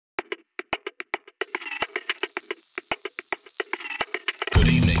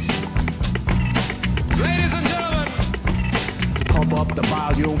up the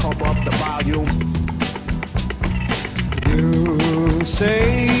volume, pump up the volume. You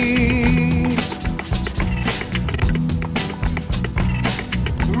say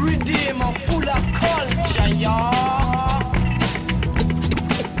Redeem full of culture, y'all.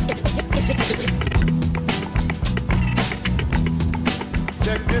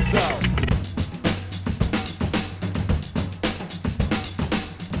 Check this out.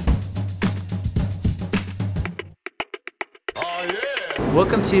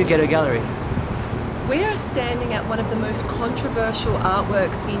 Welcome to Ghetto Gallery. We are standing at one of the most controversial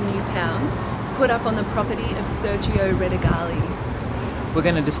artworks in Newtown, put up on the property of Sergio Redegalli. We're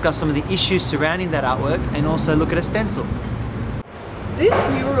going to discuss some of the issues surrounding that artwork and also look at a stencil. This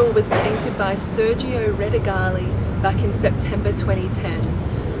mural was painted by Sergio Redegalli back in September 2010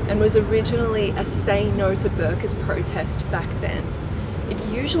 and was originally a Say No to Burqas protest back then. It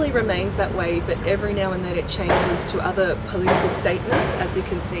usually remains that way, but every now and then it changes to other political statements, as you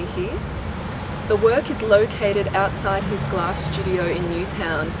can see here. The work is located outside his glass studio in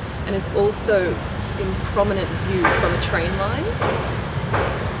Newtown and is also in prominent view from a train line.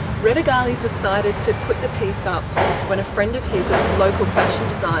 Redegalli decided to put the piece up when a friend of his, a local fashion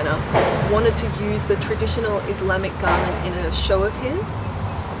designer, wanted to use the traditional Islamic garment in a show of his.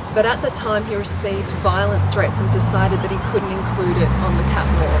 But at the time he received violent threats and decided that he couldn't include it on the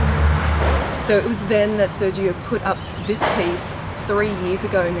catwalk. So it was then that Sergio put up this piece 3 years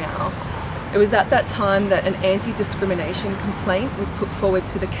ago now. It was at that time that an anti-discrimination complaint was put forward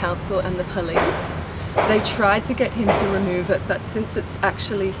to the council and the police. They tried to get him to remove it, but since it's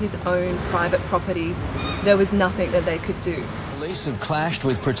actually his own private property, there was nothing that they could do. Police have clashed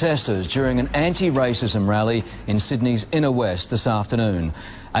with protesters during an anti-racism rally in Sydney's inner west this afternoon.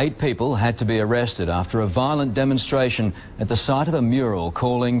 8 people had to be arrested after a violent demonstration at the site of a mural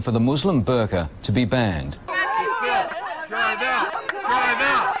calling for the Muslim burqa to be banned.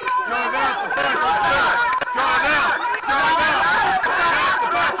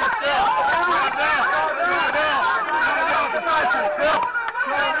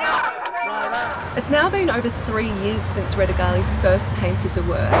 It's now been over 3 years since Redegalli first painted the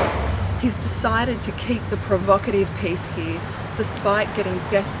work. He's decided to keep the provocative piece here, despite getting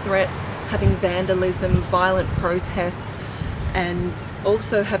death threats, having vandalism, violent protests, and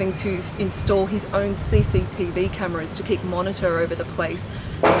also having to install his own CCTV cameras to keep monitor over the place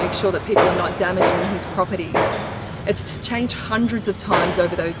and make sure that people are not damaging his property. It's changed hundreds of times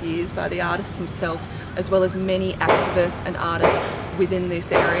over those years by the artist himself, as well as many activists and artists within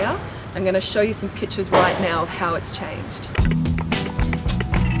this area. I'm going to show you some pictures right now of how it's changed.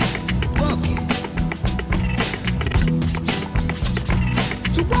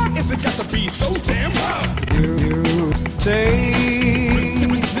 So why is it got to be so damn hard? you say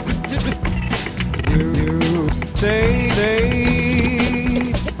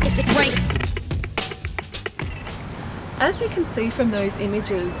As you can see from those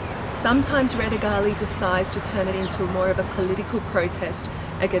images, sometimes Redegalli decides to turn it into more of a political protest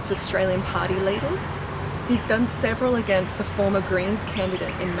against Australian party leaders. He's done several against the former Greens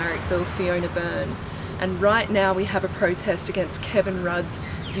candidate in Marrickville, Fiona Byrne, and right now we have a protest against Kevin Rudd's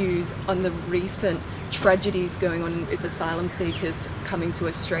views on the recent tragedies going on with asylum seekers coming to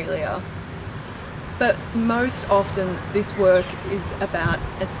Australia. But most often this work is about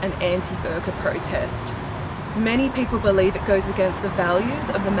an anti-Burqa protest. Many people believe it goes against the values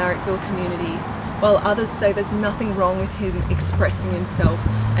of the Marrickville community, while others say there's nothing wrong with him expressing himself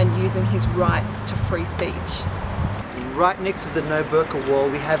and using his rights to free speech. Right next to the No Burqa wall,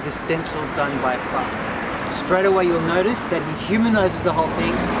 we have this stencil done by Fart. Straight away you'll notice that he humanises the whole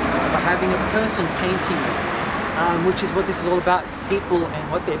thing by having a person painting it, which is what this is all about. It's people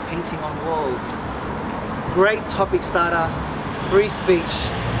and what they're painting on walls. Great topic starter, free speech,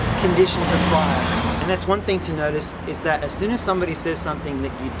 conditions apply. And that's one thing to notice, is that as soon as somebody says something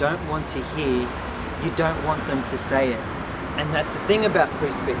that you don't want to hear, you don't want them to say it. And that's the thing about free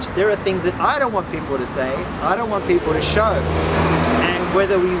speech. There are things that I don't want people to say, I don't want people to show. And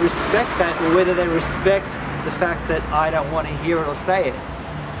whether we respect that or whether they respect the fact that I don't want to hear it or say it,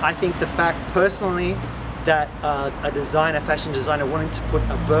 I think the fact personally that a fashion designer wanting to put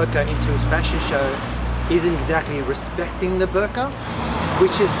a burqa into his fashion show isn't exactly respecting the burqa,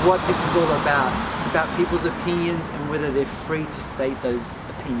 which is what this is all about. It's about people's opinions and whether they're free to state those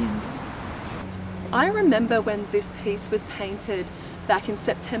opinions. I remember when this piece was painted back in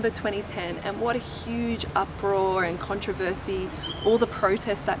September 2010, and what a huge uproar and controversy, all the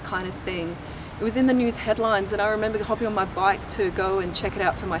protests, that kind of thing. It was in the news headlines, and I remember hopping on my bike to go and check it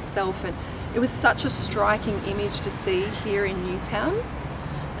out for myself, and it was such a striking image to see here in Newtown.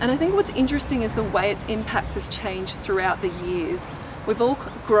 And I think what's interesting is the way its impact has changed throughout the years. We've all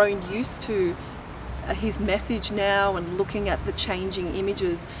grown used to his message now and looking at the changing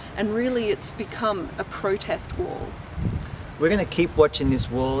images, and really it's become a protest wall. We're going to keep watching this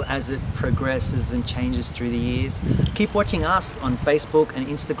wall as it progresses and changes through the years. Keep watching us on Facebook and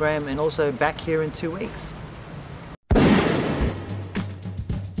Instagram, and also back here in 2 weeks.